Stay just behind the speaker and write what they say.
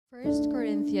First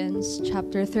Corinthians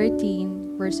chapter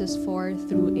 13 verses 4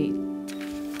 through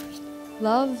 8.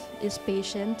 Love is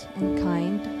patient and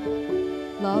kind.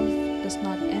 Love does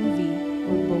not envy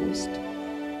or boast.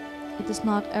 It is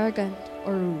not arrogant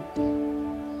or rude.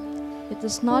 It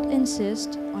does not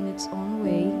insist on its own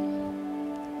way.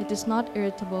 It is not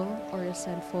irritable or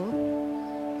resentful.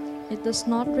 It does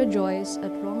not rejoice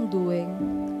at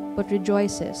wrongdoing, but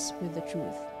rejoices with the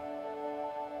truth.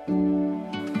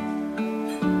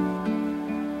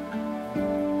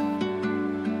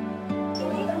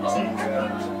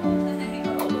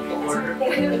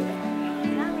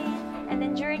 And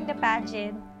then during the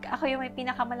pageant, ako yung may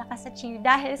pinakamalakas sa cheer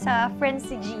dahil sa friends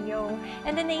si Gio.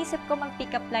 And then naisip ko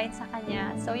mag-pick up line sa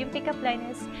kanya. So yung pick up line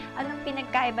is, anong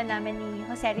pinagkaiba namin ni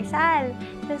Jose Rizal?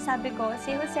 Tapos sabi ko,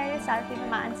 si Jose Rizal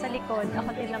tinamaan sa likod, ako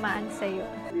tinamaan sa'yo.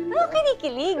 Ano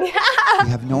kinikilig? We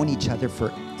have known each other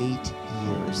for 8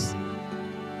 years.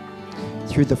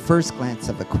 Through the first glance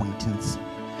of acquaintance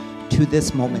to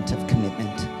this moment of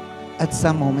commitment, at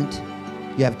some moment,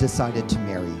 you have decided to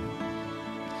marry.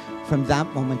 From that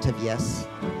moment of yes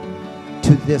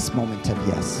to this moment of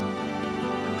yes.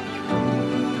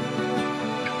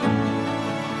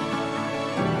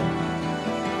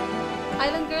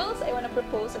 Island girls, I want to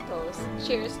propose a toast.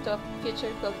 Cheers to a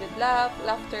future filled with love,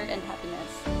 laughter, and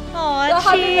happiness. Aw, So,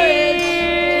 happy cheers!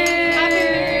 marriage! Happy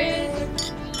marriage!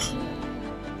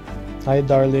 Hi,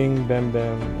 darling Bem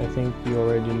Bem. I think you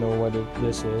already know what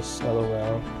this is.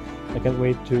 LOL. I can't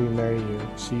wait to marry you.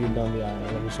 See you down the aisle.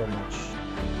 I love you so much.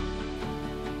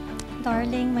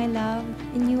 Darling, my love,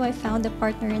 in you I found a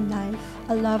partner in life,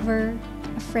 a lover,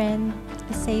 a friend,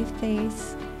 a safe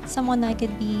place, someone I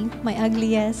could be my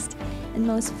ugliest and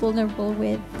most vulnerable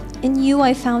with. In you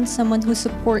I found someone who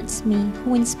supports me,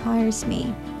 who inspires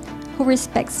me, who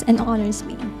respects and honors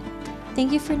me.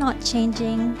 Thank you for not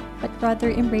changing, but rather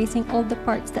embracing all the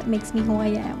parts that makes me who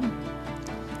I am.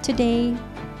 Today,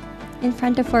 in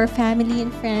front of our family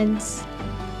and friends,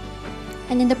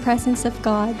 and in the presence of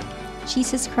God,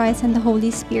 Jesus Christ and the Holy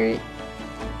Spirit,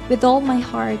 with all my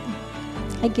heart,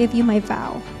 I give you my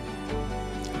vow.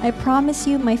 I promise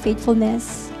you my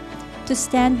faithfulness, to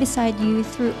stand beside you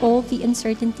through all the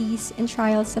uncertainties and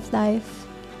trials of life.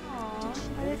 Aw,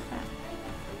 what is that?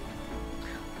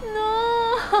 No!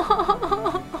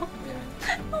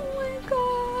 Oh my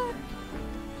God!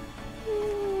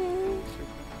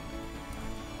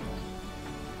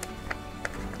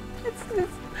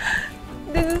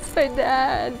 This is for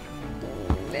Dad.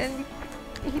 And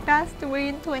he passed away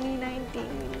in 2019.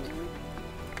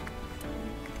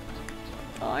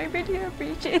 Oh, I really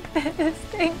appreciate this.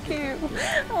 Thank you.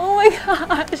 Oh my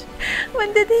gosh.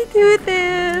 When did he do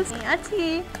this?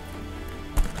 Ati.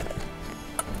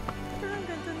 Parang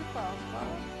ganda ni Papa.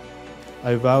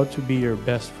 I vow to be your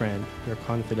best friend, your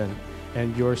confidant,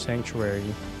 and your sanctuary.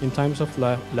 In times of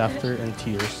laughter and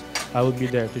tears, I will be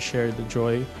there to share the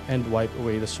joy and wipe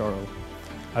away the sorrow.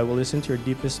 I will listen to your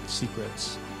deepest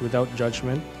secrets without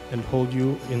judgment and hold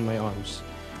you in my arms,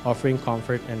 offering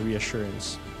comfort and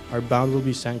reassurance. Our bond will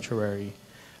be sanctuary,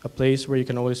 a place where you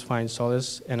can always find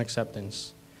solace and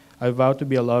acceptance. I vow to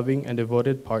be a loving and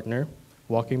devoted partner,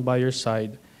 walking by your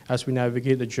side as we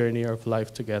navigate the journey of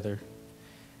life together.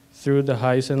 Through the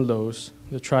highs and lows,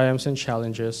 the triumphs and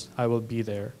challenges, I will be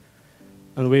there,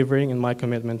 unwavering in my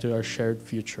commitment to our shared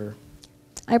future.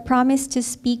 I promise to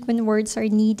speak when words are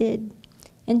needed,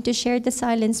 and to share the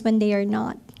silence when they are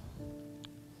not.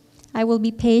 I will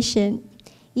be patient,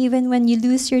 even when you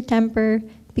lose your temper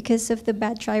because of the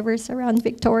bad drivers around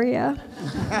Victoria.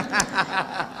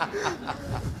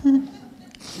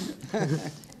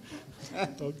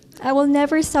 I will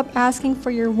never stop asking for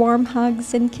your warm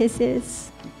hugs and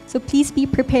kisses, so please be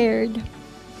prepared.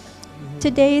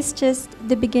 Today is just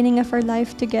the beginning of our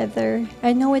life together.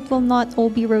 I know it will not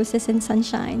all be roses and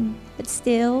sunshine, but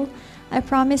still, I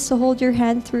promise to hold your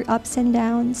hand through ups and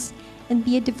downs and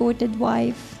be a devoted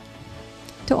wife.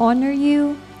 To honor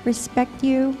you, respect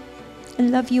you, and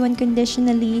love you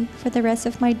unconditionally for the rest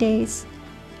of my days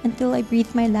until I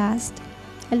breathe my last.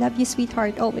 I love you,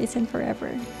 sweetheart, always and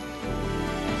forever.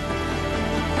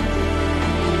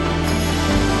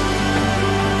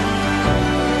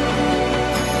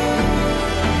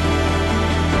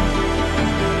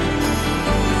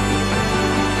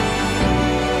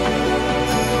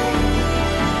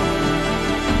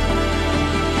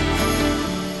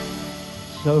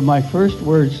 So my first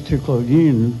words to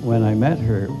Claudine when I met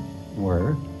her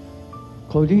were,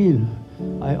 Claudine,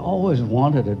 I always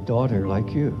wanted a daughter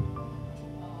like you.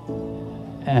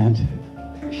 And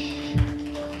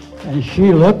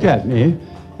she looked at me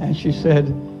and she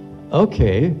said,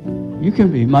 okay, you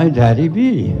can be my daddy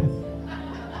bee.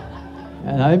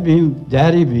 And I've been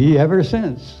Daddy B ever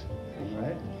since.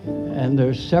 Right? And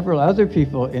there's several other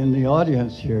people in the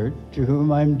audience here to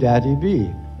whom I'm Daddy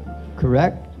B.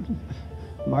 Correct,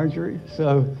 Marjorie?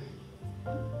 So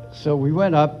we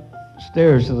went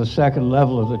upstairs to the second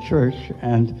level of the church,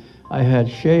 and I had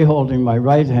Shay holding my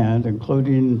right hand and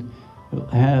Claudine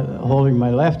holding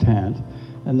my left hand.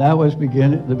 And that was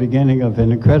the beginning of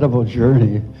an incredible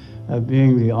journey of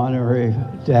being the honorary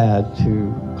dad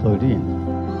to Claudine.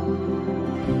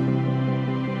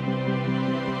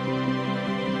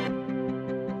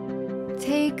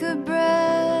 Take a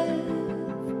breath,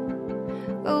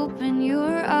 open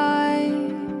your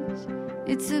eyes,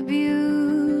 it's a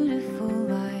beautiful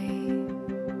life.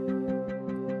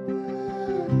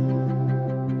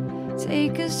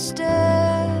 Take a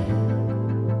step,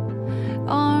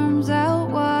 arms out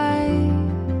wide,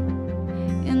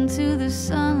 into the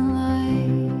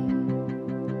sunlight.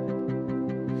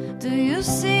 Do you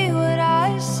see what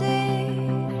I see?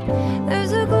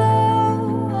 There's a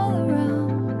glow all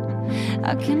around.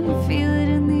 I can feel it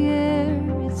in the air,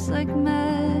 it's like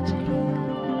magic.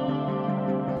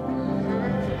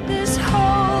 This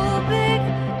whole big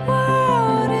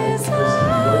world is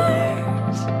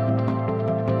ours.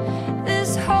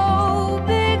 This whole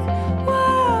big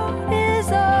world is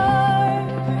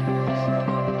ours.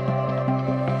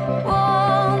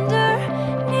 Wander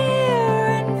near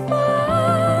and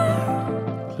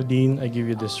far. Claudine, I give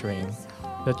you this ring,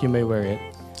 that you may wear it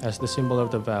as the symbol of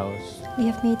the vows. We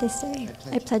have made this day.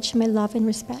 I pledge my love and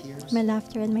respect, my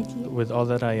laughter and my tears. With all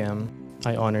that I am,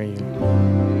 I honor you.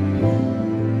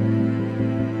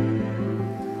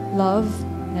 Love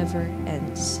never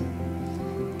ends.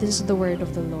 This is the word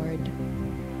of the Lord.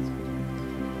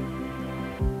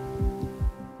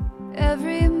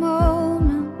 Every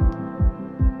moment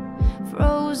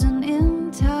frozen in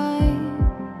time,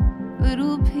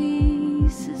 little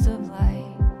pieces of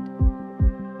light.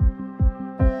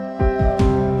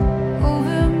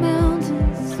 Over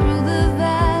mountains, through the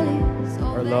valleys.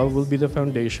 Our love will be the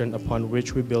foundation upon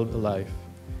which we build a life,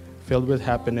 filled with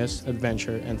happiness,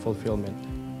 adventure, and fulfillment.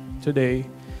 Today,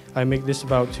 I make this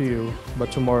vow to you,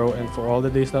 but tomorrow and for all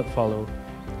the days that follow,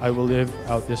 I will live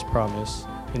out this promise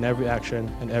in every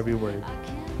action and every word,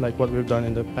 like what we've done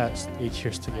in the past 8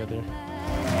 years together.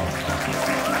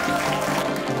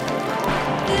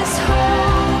 This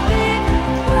whole big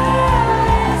world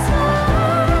is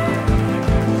ours.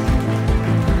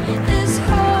 This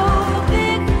whole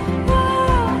big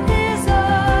world is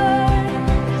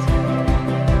ours.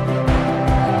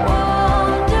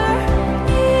 Wander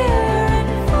near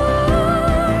and far.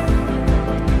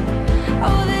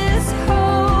 Oh, this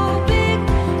whole big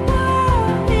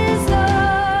world is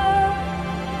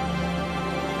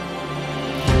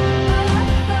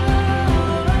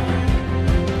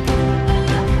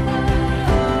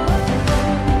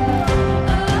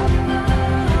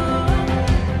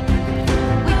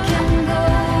We can go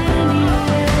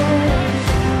anywhere.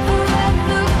 Let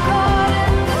the call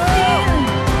and the feeling.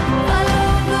 Follow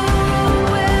the road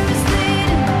where it's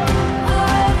leading.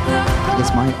 Let the It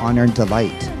is my honor and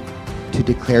delight to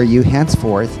declare you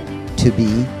henceforth to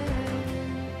be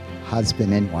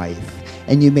husband and wife.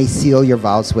 And you may seal your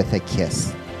vows with a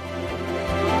kiss.